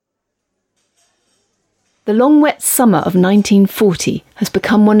The long wet summer of 1940 has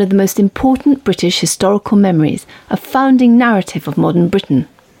become one of the most important British historical memories, a founding narrative of modern Britain.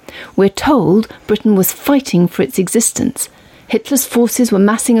 We're told Britain was fighting for its existence. Hitler's forces were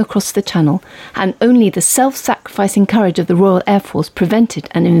massing across the Channel, and only the self-sacrificing courage of the Royal Air Force prevented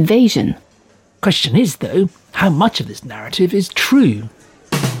an invasion. Question is, though, how much of this narrative is true?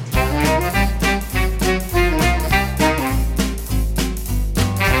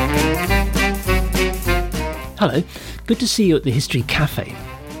 Hello, good to see you at the History Cafe.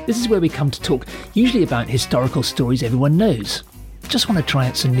 This is where we come to talk usually about historical stories everyone knows. Just want to try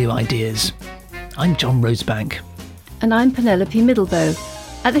out some new ideas. I'm John Rosebank. And I'm Penelope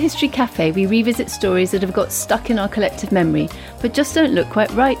Middlebow. At the History Cafe, we revisit stories that have got stuck in our collective memory, but just don't look quite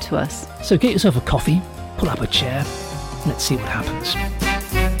right to us. So get yourself a coffee, pull up a chair, and let's see what happens.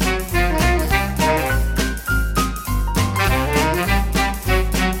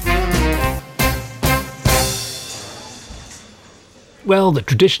 Well, the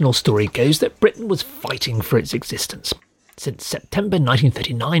traditional story goes that Britain was fighting for its existence. Since September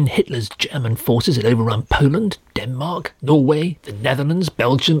 1939, Hitler's German forces had overrun Poland, Denmark, Norway, the Netherlands,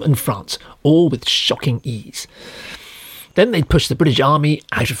 Belgium and France, all with shocking ease. Then they'd pushed the British army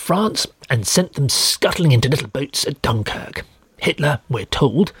out of France and sent them scuttling into little boats at Dunkirk. Hitler, we're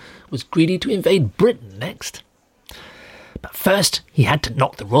told, was greedy to invade Britain next. But first, he had to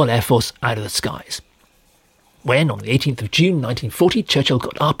knock the Royal Air Force out of the skies. When, on the 18th of June 1940, Churchill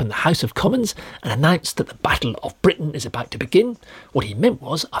got up in the House of Commons and announced that the Battle of Britain is about to begin, what he meant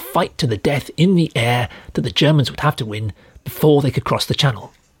was a fight to the death in the air that the Germans would have to win before they could cross the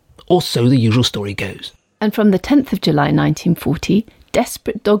Channel. Or so the usual story goes. And from the 10th of July 1940,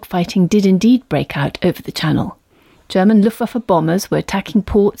 desperate dogfighting did indeed break out over the Channel. German Luftwaffe bombers were attacking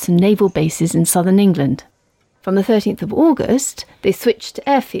ports and naval bases in southern England. From the 13th of August, they switched to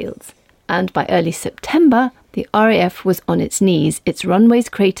airfields, and by early September, the RAF was on its knees, its runways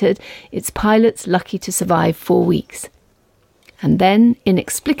cratered, its pilots lucky to survive 4 weeks. And then,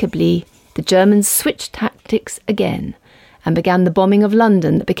 inexplicably, the Germans switched tactics again and began the bombing of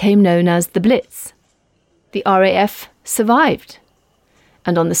London that became known as the Blitz. The RAF survived,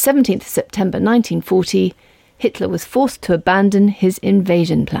 and on the 17th of September 1940, Hitler was forced to abandon his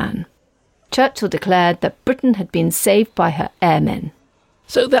invasion plan. Churchill declared that Britain had been saved by her airmen.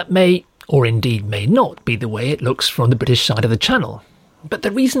 So that may, or indeed may not, be the way it looks from the British side of the Channel. But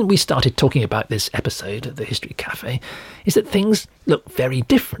the reason we started talking about this episode of the History Cafe is that things look very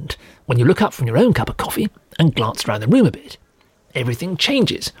different when you look up from your own cup of coffee and glance around the room a bit. Everything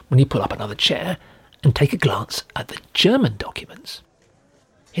changes when you pull up another chair and take a glance at the German documents.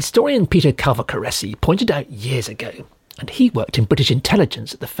 Historian Peter Calvocoressi pointed out years ago, and he worked in British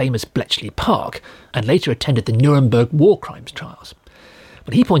intelligence at the famous Bletchley Park and later attended the Nuremberg war crimes trials.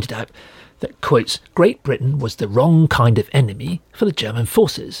 But he pointed out that, quotes, Great Britain was the wrong kind of enemy for the German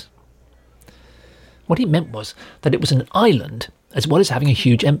forces. What he meant was that it was an island as well as having a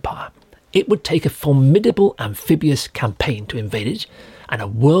huge empire. It would take a formidable amphibious campaign to invade it and a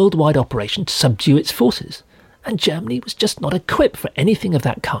worldwide operation to subdue its forces. And Germany was just not equipped for anything of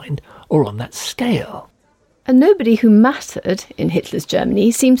that kind or on that scale. And nobody who mattered in Hitler's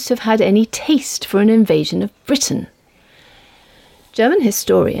Germany seems to have had any taste for an invasion of Britain. German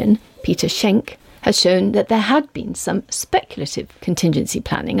historian Peter Schenk has shown that there had been some speculative contingency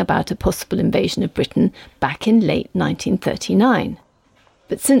planning about a possible invasion of Britain back in late 1939.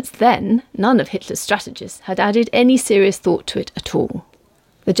 But since then, none of Hitler's strategists had added any serious thought to it at all.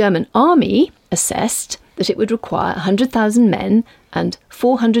 The German army assessed that it would require 100,000 men and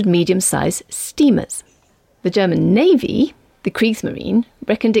 400 medium-sized steamers. The German Navy, the Kriegsmarine,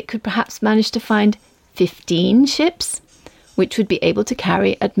 reckoned it could perhaps manage to find 15 ships, which would be able to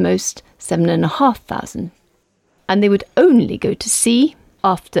carry at most 7,500. And they would only go to sea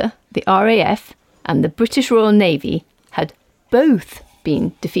after the RAF and the British Royal Navy had both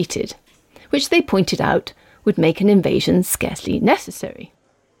been defeated, which they pointed out would make an invasion scarcely necessary.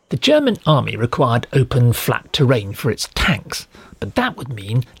 The German army required open, flat terrain for its tanks, but that would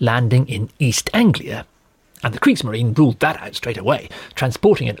mean landing in East Anglia. And the Kriegsmarine ruled that out straight away.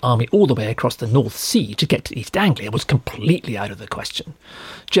 Transporting an army all the way across the North Sea to get to East Anglia was completely out of the question.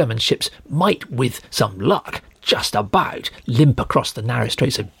 German ships might, with some luck, just about limp across the narrow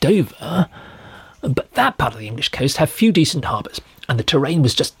Straits of Dover, but that part of the English coast had few decent harbours, and the terrain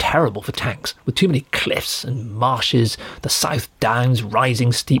was just terrible for tanks, with too many cliffs and marshes, the South Downs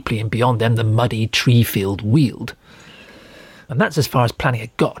rising steeply and beyond them the muddy tree-filled Weald. And that's as far as planning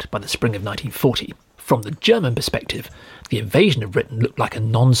had got by the spring of 1940. From the German perspective, the invasion of Britain looked like a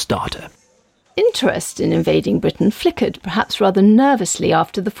non-starter. interest in invading Britain flickered, perhaps rather nervously,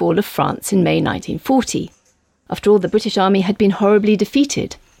 after the fall of France in May 1940. After all, the British Army had been horribly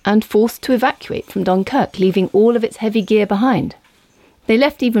defeated and forced to evacuate from Dunkirk, leaving all of its heavy gear behind. They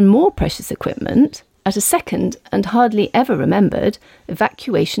left even more precious equipment at a second and hardly ever remembered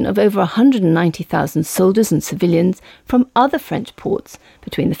evacuation of over 190,000 soldiers and civilians from other French ports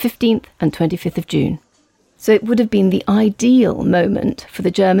between the 15th and 25th of June. So it would have been the ideal moment for the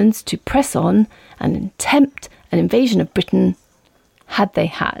Germans to press on and attempt an invasion of Britain, had they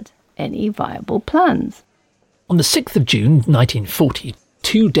had any viable plans. On the 6th of June 1940,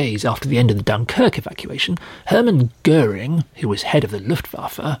 2 days after the end of the Dunkirk evacuation, Hermann Goering, who was head of the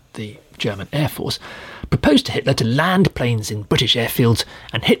Luftwaffe, the German Air Force, proposed to Hitler to land planes in British airfields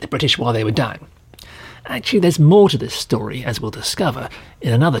and hit the British while they were down. Actually, there's more to this story, as we'll discover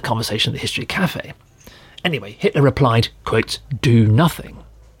in another conversation at the History Cafe. Anyway, Hitler replied, quote, "Do nothing."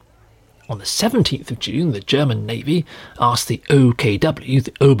 On the 17th of June, the German Navy asked the OKW,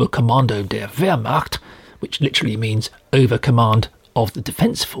 the Oberkommando der Wehrmacht, which literally means Overcommand of the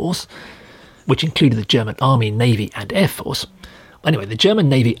Defence Force, which included the German Army, Navy and Air Force. Anyway, the German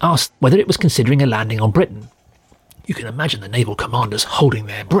Navy asked whether it was considering a landing on Britain. You can imagine the naval commanders holding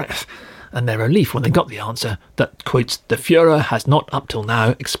their breath and their relief when they got the answer that, quote, "The Führer has not up till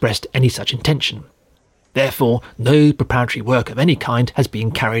now expressed any such intention. Therefore, no preparatory work of any kind has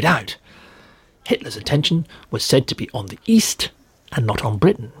been carried out." Hitler's attention was said to be on the east and not on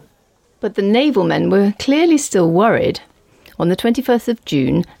Britain. But the naval men were clearly still worried. On the 21st of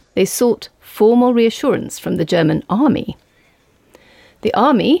June, they sought formal reassurance from the German army. The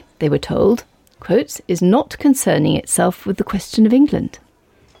army, they were told, quote, "is not concerning itself with the question of England,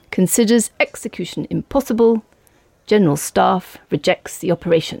 considers execution impossible, General Staff rejects the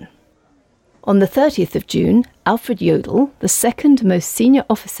operation." On the 30th of June, Alfred Jodl, the second most senior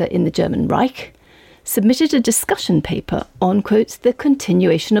officer in the German Reich, submitted a discussion paper on, quote, "the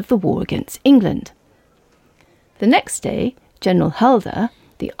continuation of the war against England." The next day, General Halder,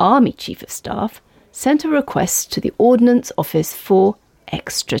 the Army Chief of Staff, sent a request to the Ordnance Office for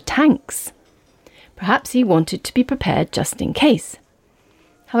extra tanks. Perhaps he wanted to be prepared just in case.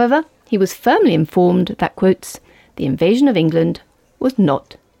 However, he was firmly informed that, quote, "the invasion of England was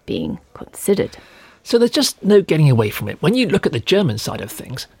not being considered." So there's just no getting away from it. When you look at the German side of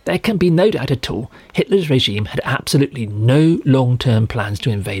things, there can be no doubt at all Hitler's regime had absolutely no long-term plans to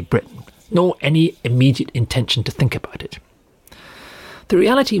invade Britain, nor any immediate intention to think about it. The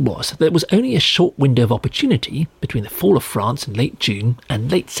reality was that there was only a short window of opportunity between the fall of France in late June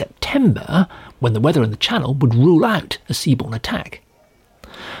and late September when the weather in the Channel would rule out a seaborne attack.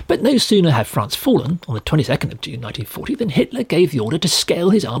 But no sooner had France fallen, on the 22nd of June 1940, than Hitler gave the order to scale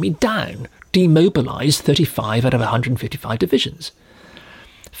his army down, demobilise 35 out of 155 divisions.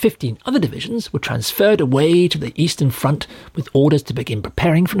 15 other divisions were transferred away to the Eastern Front with orders to begin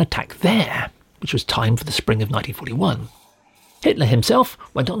preparing for an attack there, which was timed for the spring of 1941. Hitler himself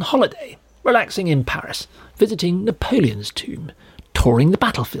went on holiday, relaxing in Paris, visiting Napoleon's tomb, touring the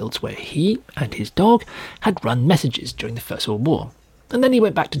battlefields where he and his dog had run messages during the First World War. And then he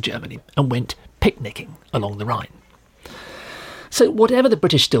went back to Germany and went picnicking along the Rhine. So whatever the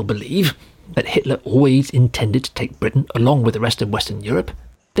British still believe, that Hitler always intended to take Britain along with the rest of Western Europe,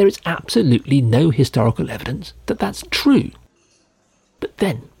 there is absolutely no historical evidence that that's true. But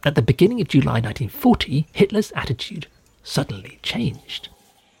then, at the beginning of July 1940, Hitler's attitude suddenly changed.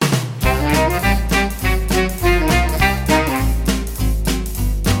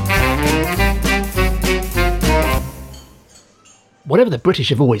 Whatever the British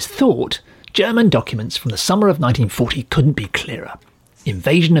have always thought, German documents from the summer of 1940 couldn't be clearer.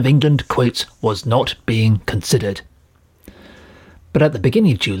 Invasion of England, quotes, was not being considered. But at the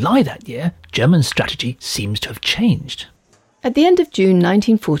beginning of July that year, German strategy seems to have changed. At the end of June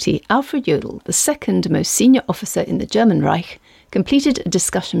 1940, Alfred Jodl, the second most senior officer in the German Reich, completed a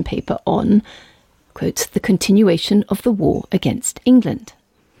discussion paper on, quote, "the continuation of the war against England."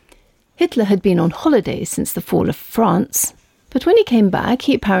 Hitler had been on holiday since the fall of France, but when he came back,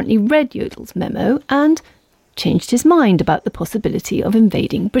 he apparently read Jodl's memo and changed his mind about the possibility of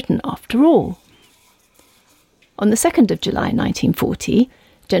invading Britain after all. On the 2nd of July 1940,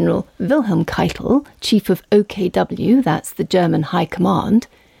 General Wilhelm Keitel, chief of OKW, that's the German High Command,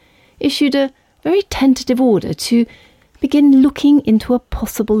 issued a very tentative order to begin looking into a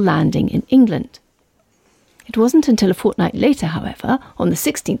possible landing in England. It wasn't until a fortnight later, however, on the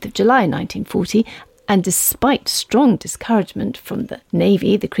 16th of July 1940, and despite strong discouragement from the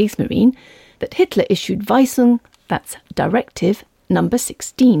Navy, the Kriegsmarine, that Hitler issued Weisung, that's Directive number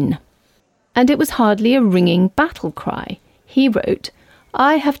 16. And it was hardly a ringing battle cry. He wrote,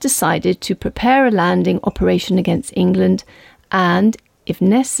 I have decided to prepare a landing operation against England and, if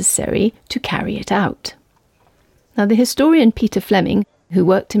necessary, to carry it out. Now, the historian Peter Fleming, who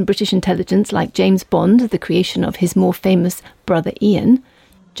worked in British intelligence like James Bond, the creation of his more famous brother Ian,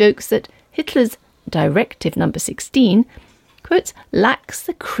 jokes that Hitler's Directive No. 16, quote, lacks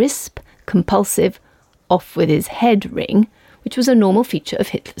the crisp, compulsive, off-with-his-head ring, which was a normal feature of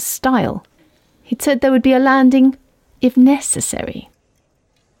Hitler's style. He'd said there would be a landing if necessary.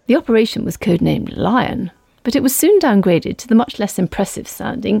 The operation was codenamed Lion, but it was soon downgraded to the much less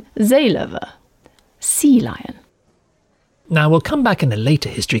impressive-sounding Seelöwe, sea lion. Now, we'll come back in a later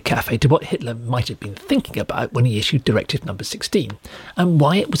History Cafe to what Hitler might have been thinking about when he issued Directive No. 16, and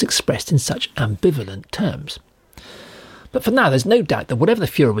why it was expressed in such ambivalent terms. But for now, there's no doubt that whatever the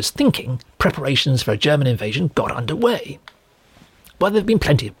Führer was thinking, preparations for a German invasion got underway. Well, there have been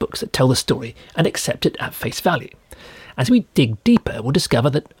plenty of books that tell the story and accept it at face value. As we dig deeper, we'll discover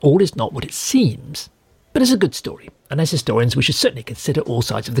that all is not what it seems. But it's a good story, and as historians we should certainly consider all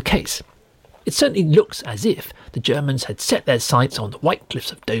sides of the case. It certainly looks as if the Germans had set their sights on the white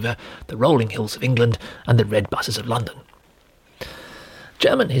cliffs of Dover, the rolling hills of England, and the red buses of London.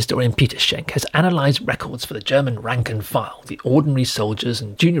 German historian Peter Schenk has analysed records for the German rank and file, the ordinary soldiers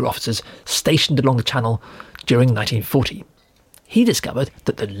and junior officers stationed along the Channel during 1940. He discovered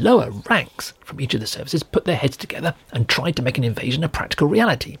that the lower ranks from each of the services put their heads together and tried to make an invasion a practical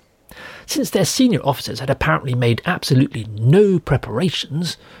reality. Since their senior officers had apparently made absolutely no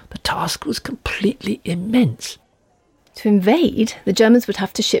preparations, the task was completely immense. To invade, the Germans would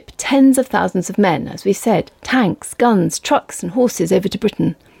have to ship tens of thousands of men, as we said, tanks, guns, trucks and horses over to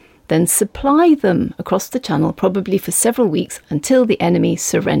Britain, then supply them across the Channel, probably for several weeks, until the enemy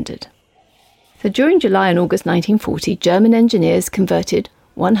surrendered. So during July and August 1940, German engineers converted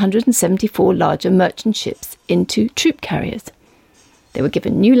 174 larger merchant ships into troop carriers. They were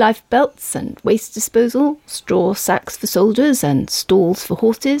given new life belts and waste disposal, straw sacks for soldiers and stalls for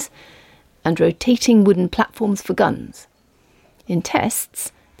horses, and rotating wooden platforms for guns. In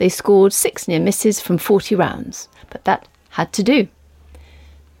tests, they scored 6 near misses from 40 rounds, but that had to do.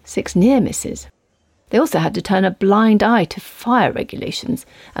 6 near misses. They also had to turn a blind eye to fire regulations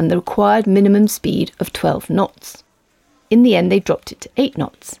and the required minimum speed of 12 knots. In the end, they dropped it to 8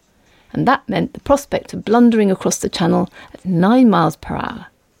 knots. And that meant the prospect of blundering across the Channel at 9 miles per hour.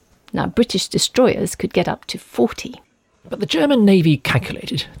 Now, British destroyers could get up to 40. But the German Navy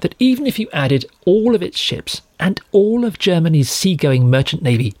calculated that even if you added all of its ships and all of Germany's seagoing merchant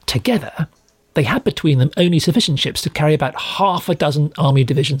navy together, they had between them only sufficient ships to carry about half a dozen army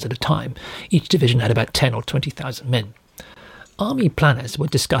divisions at a time. Each division had about 10 or 20,000 men. Army planners were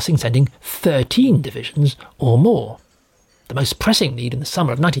discussing sending 13 divisions or more. The most pressing need in the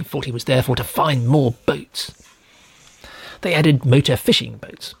summer of 1940 was therefore to find more boats. They added motor fishing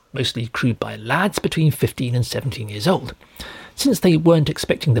boats, mostly crewed by lads between 15 and 17 years old. Since they weren't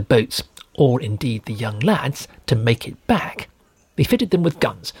expecting the boats, or indeed the young lads, to make it back, they fitted them with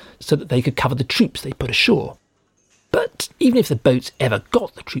guns so that they could cover the troops they put ashore. But even if the boats ever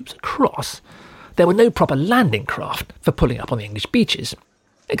got the troops across, there were no proper landing craft for pulling up on the English beaches,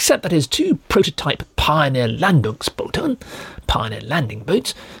 except that his 2 prototype Pioneer Landungsboote, Pioneer landing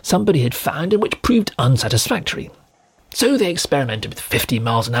boats, somebody had found and which proved unsatisfactory. So they experimented with 50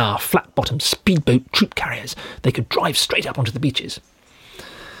 miles an hour flat-bottomed speedboat troop carriers they could drive straight up onto the beaches.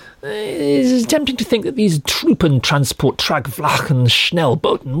 It's tempting to think that these Truppentransport Tragflachen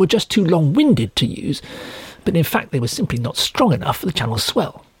Schnellbooten were just too long-winded to use, but in fact they were simply not strong enough for the Channel's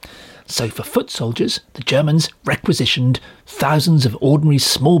swell. So for foot soldiers, the Germans requisitioned thousands of ordinary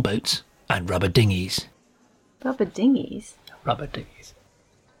small boats and rubber dinghies. Rubber dinghies? Rubber dinghies.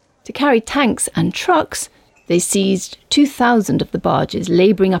 To carry tanks and trucks, they seized 2,000 of the barges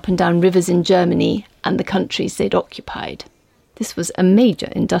labouring up and down rivers in Germany and the countries they'd occupied. This was a major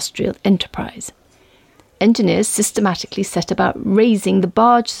industrial enterprise. Engineers systematically set about raising the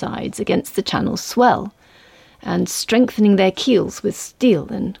barge sides against the Channel's swell and strengthening their keels with steel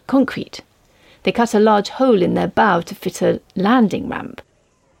and concrete. They cut a large hole in their bow to fit a landing ramp.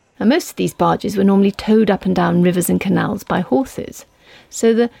 And most of these barges were normally towed up and down rivers and canals by horses.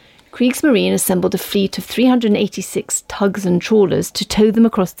 So the Kriegsmarine assembled a fleet of 386 tugs and trawlers to tow them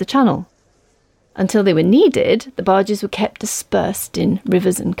across the Channel. Until they were needed, the barges were kept dispersed in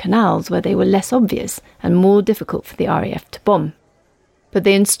rivers and canals where they were less obvious and more difficult for the RAF to bomb. But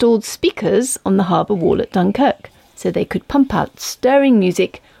they installed speakers on the harbour wall at Dunkirk, so they could pump out stirring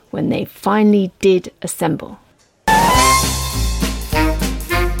music when they finally did assemble.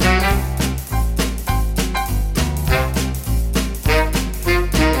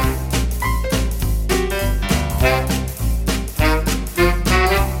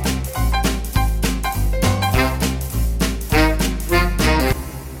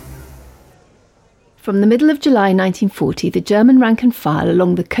 From the middle of July 1940, the German rank and file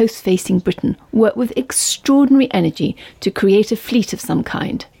along the coast facing Britain worked with extraordinary energy to create a fleet of some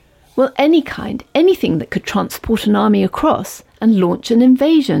kind. Well, any kind, anything that could transport an army across and launch an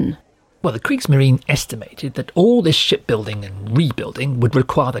invasion. Well, the Kriegsmarine estimated that all this shipbuilding and rebuilding would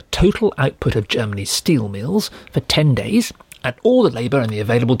require the total output of Germany's steel mills for 10 days and all the labour in the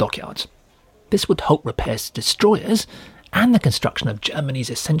available dockyards. This would halt repairs to destroyers and the construction of Germany's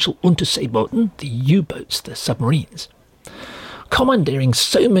essential Unterseebooten, the U-boats, the submarines. Commandeering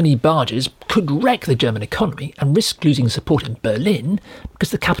so many barges could wreck the German economy and risk losing support in Berlin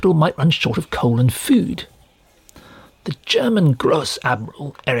because the capital might run short of coal and food. The German Gross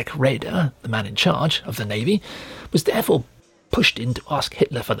Admiral Erich Raeder, the man in charge of the navy, was therefore pushed in to ask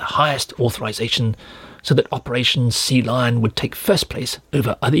Hitler for the highest authorization so that Operation Sea Lion would take first place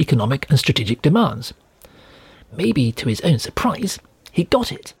over other economic and strategic demands. Maybe to his own surprise, he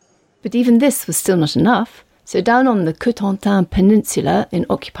got it. But even this was still not enough, so down on the Cotentin Peninsula in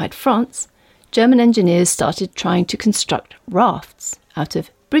occupied France, German engineers started trying to construct rafts out of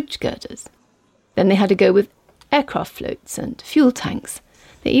bridge girders. Then they had to go with aircraft floats and fuel tanks.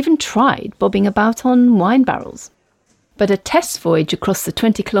 They even tried bobbing about on wine barrels. But a test voyage across the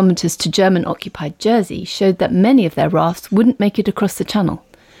 20 kilometres to German-occupied Jersey showed that many of their rafts wouldn't make it across the channel,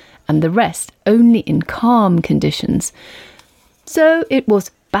 and the rest only in calm conditions. So it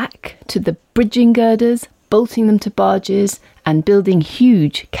was back to the bridging girders, bolting them to barges, and building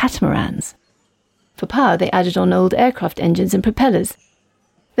huge catamarans. For power, they added on old aircraft engines and propellers.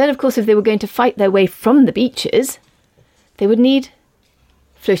 Then, of course, if they were going to fight their way from the beaches, they would need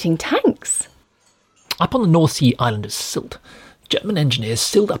floating tanks. Up on the North Sea island of Sylt, German engineers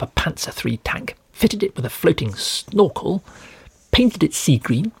sealed up a Panzer III tank, fitted it with a floating snorkel, painted it sea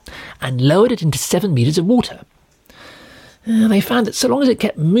green, and lowered it into 7 metres of water. They found that so long as it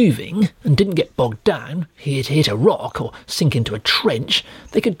kept moving and didn't get bogged down, hit a rock or sink into a trench,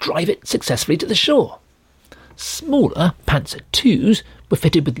 they could drive it successfully to the shore. Smaller Panzer IIs were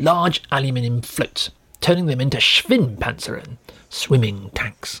fitted with large aluminium floats, turning them into Schwimmpanzeren, swimming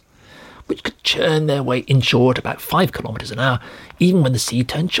tanks, which could churn their way inshore at about 5 kilometres an hour, even when the sea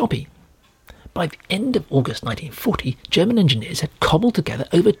turned choppy. By the end of August 1940, German engineers had cobbled together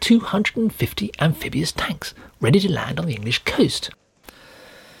over 250 amphibious tanks, ready to land on the English coast.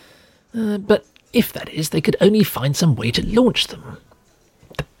 But if that is, they could only find some way to launch them.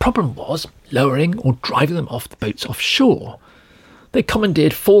 The problem was lowering or driving them off the boats offshore. They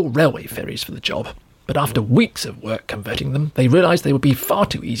commandeered 4 railway ferries for the job, but after weeks of work converting them, they realised they would be far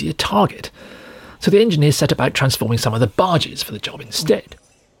too easy a target. So the engineers set about transforming some of the barges for the job instead.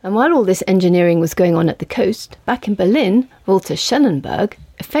 And while all this engineering was going on at the coast, back in Berlin, Walter Schellenberg,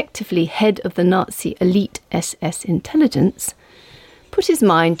 effectively head of the Nazi elite SS intelligence, put his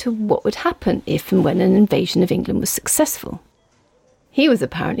mind to what would happen if and when an invasion of England was successful. He was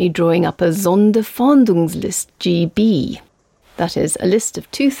apparently drawing up a Sonderfahndungslist GB, that is, a list of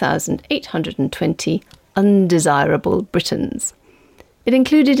 2,820 undesirable Britons. It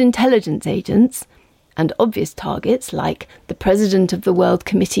included intelligence agents and obvious targets like the President of the World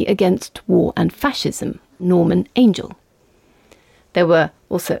Committee Against War and Fascism, Norman Angell. There were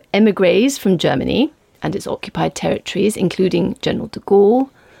also émigrés from Germany and its occupied territories, including General de Gaulle,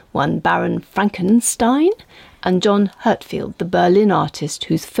 one Baron Frankenstein, and John Hertfield, the Berlin artist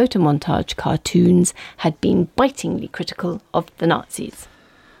whose photomontage cartoons had been bitingly critical of the Nazis.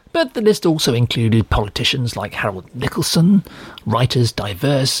 But the list also included politicians like Harold Nicholson, writers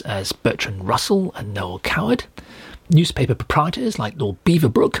diverse as Bertrand Russell and Noel Coward, newspaper proprietors like Lord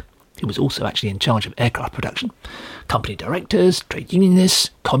Beaverbrook, who was also actually in charge of aircraft production, company directors, trade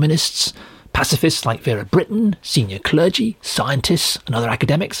unionists, communists, pacifists like Vera Brittain, senior clergy, scientists and other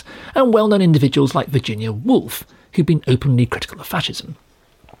academics, and well-known individuals like Virginia Woolf, who'd been openly critical of fascism.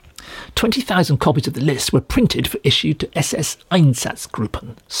 20,000 copies of the list were printed for issue to SS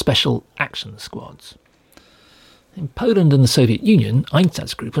Einsatzgruppen, Special Action Squads. In Poland and the Soviet Union,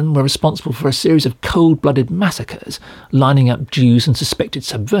 Einsatzgruppen were responsible for a series of cold-blooded massacres, lining up Jews and suspected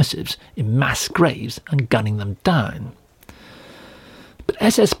subversives in mass graves and gunning them down. But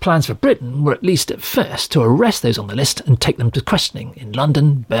SS plans for Britain were at least at first to arrest those on the list and take them to questioning in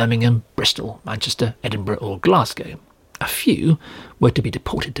London, Birmingham, Bristol, Manchester, Edinburgh or Glasgow. A few were to be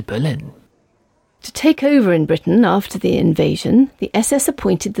deported to Berlin. To take over in Britain after the invasion, the SS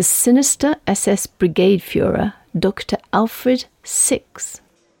appointed the sinister SS Brigade Führer, Dr. Alfred Six.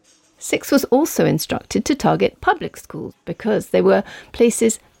 Six was also instructed to target public schools because they were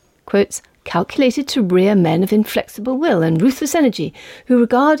places, quotes, calculated to rear men of inflexible will and ruthless energy who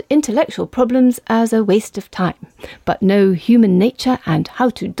regard intellectual problems as a waste of time, but know human nature and how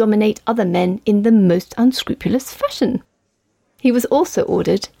to dominate other men in the most unscrupulous fashion. He was also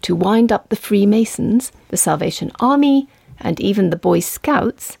ordered to wind up the Freemasons, the Salvation Army, and even the Boy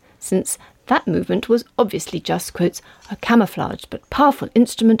Scouts, since that movement was obviously just, quotes, a camouflaged but powerful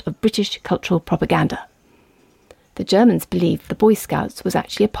instrument of British cultural propaganda. The Germans believed the Boy Scouts was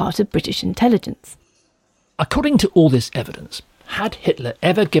actually a part of British intelligence. According to all this evidence, had Hitler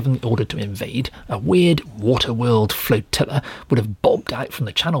ever given the order to invade, a weird water-world flotilla would have bobbed out from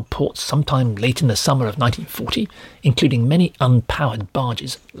the Channel ports sometime late in the summer of 1940, including many unpowered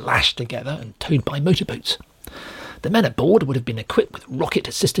barges lashed together and towed by motorboats. The men aboard would have been equipped with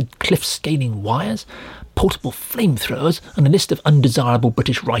rocket-assisted cliff-scaling wires, portable flamethrowers, and a list of undesirable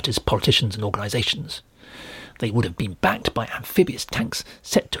British writers, politicians and organisations. They would have been backed by amphibious tanks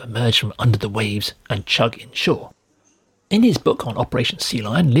set to emerge from under the waves and chug inshore. In his book on Operation Sea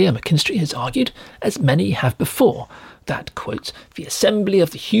Lion, Leo McKinstry has argued, as many have before, that, quote, the assembly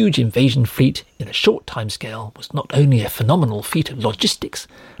of the huge invasion fleet in a short timescale was not only a phenomenal feat of logistics,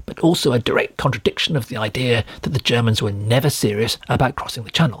 but also a direct contradiction of the idea that the Germans were never serious about crossing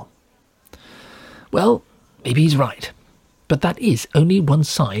the Channel. Well, maybe he's right, but that is only one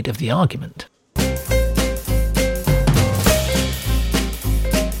side of the argument.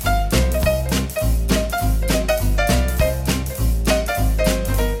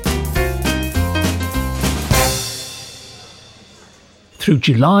 Through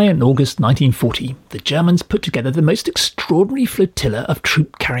July and August 1940, the Germans put together the most extraordinary flotilla of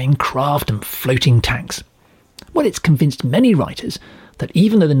troop-carrying craft and floating tanks. Well, it's convinced many writers that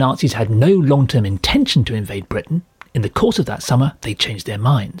even though the Nazis had no long-term intention to invade Britain, in the course of that summer they changed their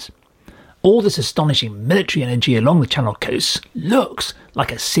minds. All this astonishing military energy along the Channel coasts looks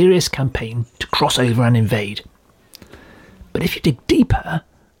like a serious campaign to cross over and invade. But if you dig deeper,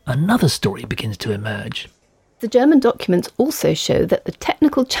 another story begins to emerge. The German documents also show that the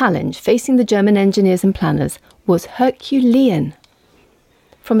technical challenge facing the German engineers and planners was Herculean.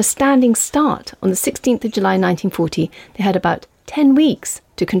 From a standing start on the 16th of July 1940, they had about 10 weeks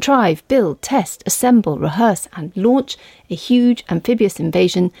to contrive, build, test, assemble, rehearse and launch a huge amphibious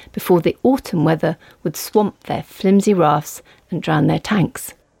invasion before the autumn weather would swamp their flimsy rafts and drown their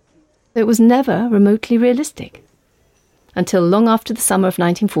tanks. It was never remotely realistic. Until long after the summer of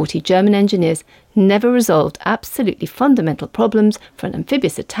 1940, German engineers never resolved absolutely fundamental problems for an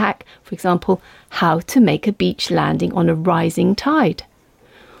amphibious attack, for example, how to make a beach landing on a rising tide,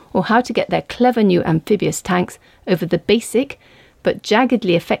 or how to get their clever new amphibious tanks over the basic but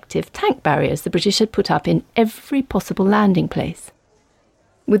jaggedly effective tank barriers the British had put up in every possible landing place.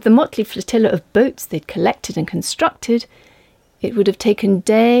 With the motley flotilla of boats they'd collected and constructed, it would have taken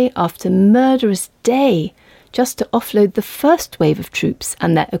day after murderous day just to offload the first wave of troops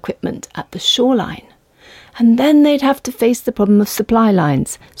and their equipment at the shoreline. And then they'd have to face the problem of supply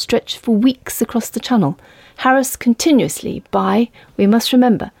lines, stretched for weeks across the Channel, harassed continuously by, we must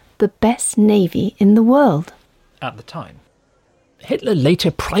remember, the best navy in the world. At the time. Hitler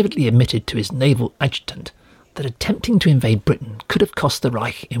later privately admitted to his naval adjutant that attempting to invade Britain could have cost the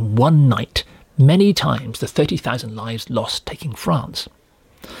Reich in one night many times the 30,000 lives lost taking France.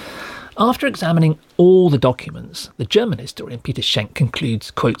 After examining all the documents, the German historian Peter Schenk concludes,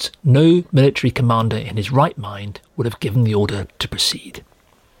 quotes, no military commander in his right mind would have given the order to proceed.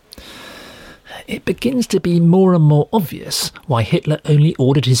 It begins to be more and more obvious why Hitler only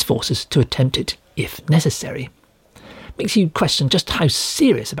ordered his forces to attempt it if necessary. Makes you question just how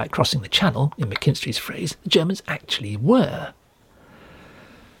serious about crossing the Channel, in McKinstry's phrase, the Germans actually were.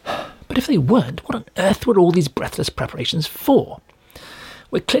 But if they weren't, what on earth were all these breathless preparations for?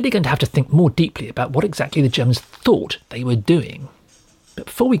 We're clearly going to have to think more deeply about what exactly the Germans thought they were doing. But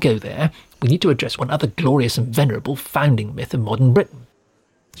before we go there, we need to address one other glorious and venerable founding myth of modern Britain.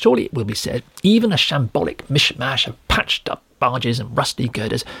 Surely it will be said, even a shambolic mishmash of patched-up barges and rusty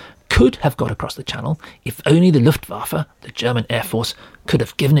girders could have got across the Channel if only the Luftwaffe, the German Air Force, could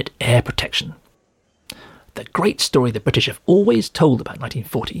have given it air protection. The great story the British have always told about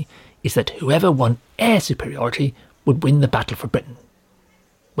 1940 is that whoever won air superiority would win the battle for Britain.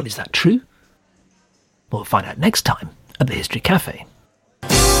 Well, is that true? We'll find out next time at the History Cafe.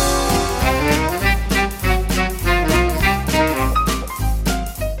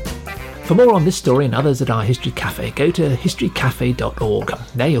 For more on this story and others at our History Cafe, go to historycafe.org.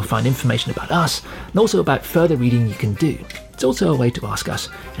 There you'll find information about us and also about further reading you can do. It's also a way to ask us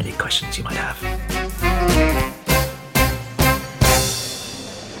any questions you might have.